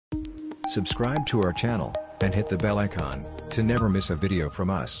Subscribe to our channel, and hit the bell icon, to never miss a video from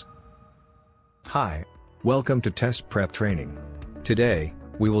us. Hi. Welcome to Test Prep Training. Today,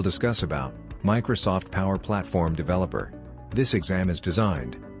 we will discuss about Microsoft Power Platform Developer. This exam is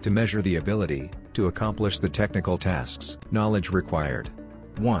designed to measure the ability to accomplish the technical tasks. Knowledge required.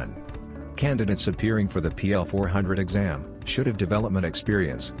 1. Candidates appearing for the PL400 exam should have development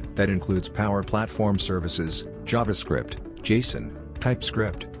experience that includes Power Platform services, JavaScript, JSON,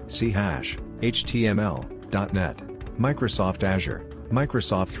 TypeScript, C#, HTML, .NET, Microsoft Azure,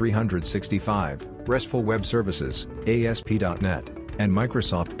 Microsoft 365, RESTful Web Services, ASP.NET, and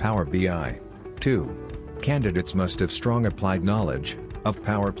Microsoft Power BI. 2. Candidates must have strong applied knowledge of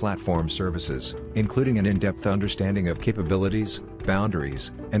Power Platform services, including an in-depth understanding of capabilities,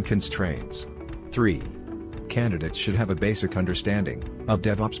 boundaries, and constraints. 3. Candidates should have a basic understanding of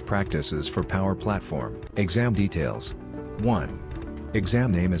DevOps practices for Power Platform. Exam details. 1.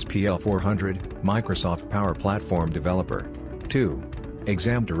 Exam name is PL400, Microsoft Power Platform Developer. 2.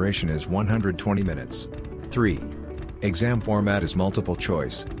 Exam duration is 120 minutes. 3. Exam format is multiple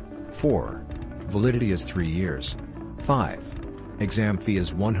choice. 4. Validity is 3 years. 5. Exam fee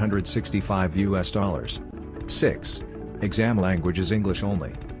is $165 US. 6. Exam language is English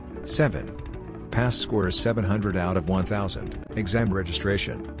only. 7. Pass score is 700 out of 1000. Exam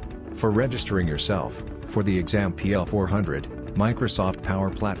registration. For registering yourself for the exam PL400, Microsoft Power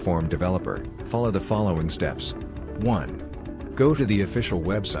Platform Developer, follow the following steps. 1. Go to the official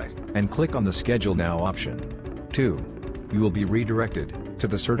website and click on the Schedule Now option. 2. You will be redirected to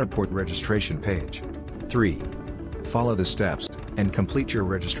the Certiport registration page. 3. Follow the steps and complete your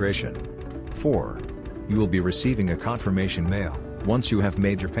registration. 4. You will be receiving a confirmation mail once you have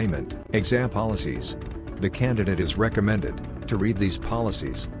made your payment. Exam policies. The candidate is recommended to read these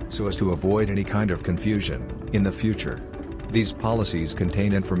policies so as to avoid any kind of confusion in the future. These policies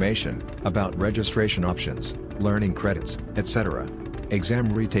contain information about registration options, learning credits, etc.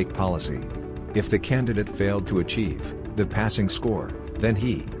 Exam retake policy. If the candidate failed to achieve the passing score, then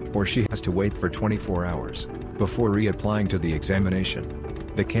he or she has to wait for 24 hours before reapplying to the examination.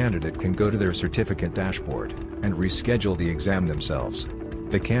 The candidate can go to their certificate dashboard and reschedule the exam themselves.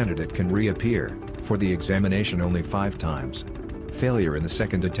 The candidate can reappear for the examination only 5 times. Failure in the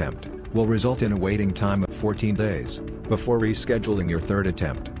second attempt will result in a waiting time of 14 days before rescheduling your third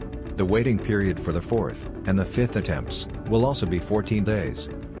attempt. The waiting period for the fourth and the fifth attempts will also be 14 days.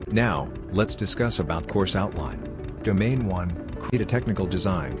 Now, let's discuss about course outline. Domain 1, create a technical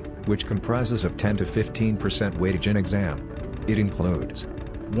design, which comprises of 10 to 15% weightage in exam. It includes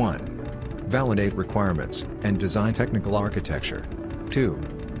 1. Validate requirements and design technical architecture. 2.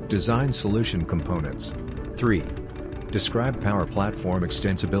 Design solution components. 3. Describe Power Platform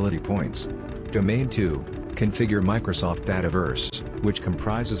extensibility points. Domain 2, configure Microsoft Dataverse, which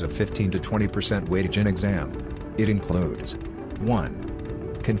comprises of 15 to 20% weightage in exam. It includes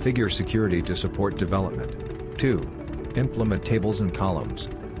 1. Configure security to support development. 2. Implement tables and columns.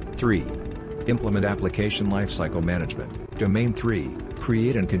 3. Implement application lifecycle management. Domain 3,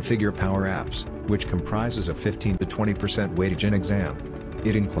 create and configure Power Apps, which comprises of 15 to 20% weightage in exam.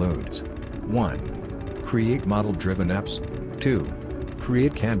 It includes 1. Create model-driven apps. 2.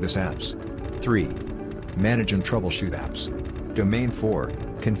 Create Canvas apps. 3. Manage and troubleshoot apps. Domain 4,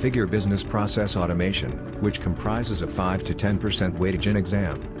 configure business process automation, which comprises of 5 to 10% weightage in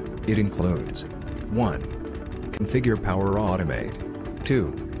exam. It includes 1. Configure Power Automate.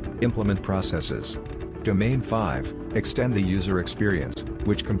 2. Implement processes. Domain 5, extend the user experience,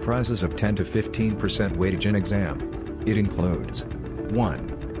 which comprises of 10 to 15% weightage in exam. It includes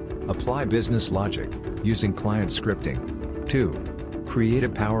 1. Apply business logic, using client scripting. 2. Create a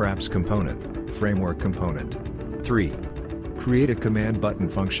Power Apps component, framework component. 3. Create a command button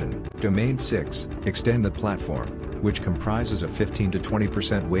function. Domain 6, extend the platform, which comprises of 15 to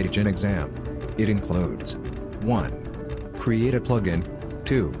 20% weightage in exam. It includes 1. Create a plugin.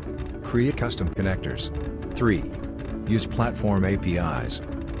 2. Create custom connectors. 3. Use platform APIs.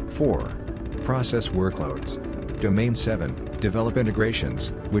 4. Process workloads. Domain 7, develop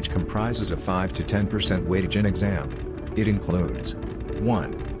integrations, which comprises of 5 to 10% weightage in exam. It includes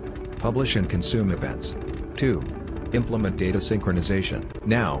 1. Publish and consume events. 2. Implement data synchronization.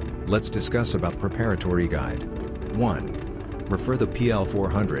 Now, let's discuss about preparatory guide. 1. Refer the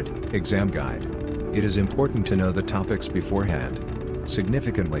PL400 exam guide. It is important to know the topics beforehand.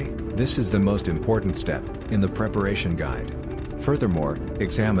 Significantly, this is the most important step in the preparation guide. Furthermore,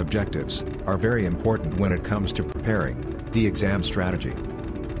 exam objectives are very important when it comes to preparing the exam strategy.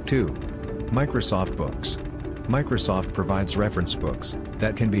 2. Microsoft Books. Microsoft provides reference books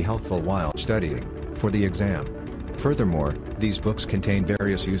that can be helpful while studying for the exam. Furthermore, these books contain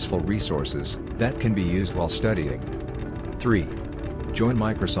various useful resources that can be used while studying. 3. Join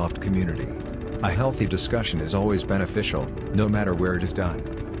Microsoft Community. A healthy discussion is always beneficial, no matter where it is done.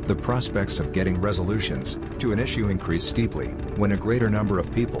 The prospects of getting resolutions to an issue increase steeply when a greater number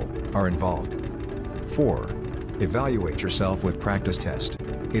of people are involved. 4. Evaluate yourself with practice test.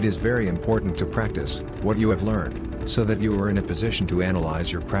 It is very important to practice what you have learned, so that you are in a position to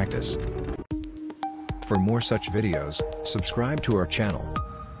analyze your practice. For more such videos, subscribe to our channel.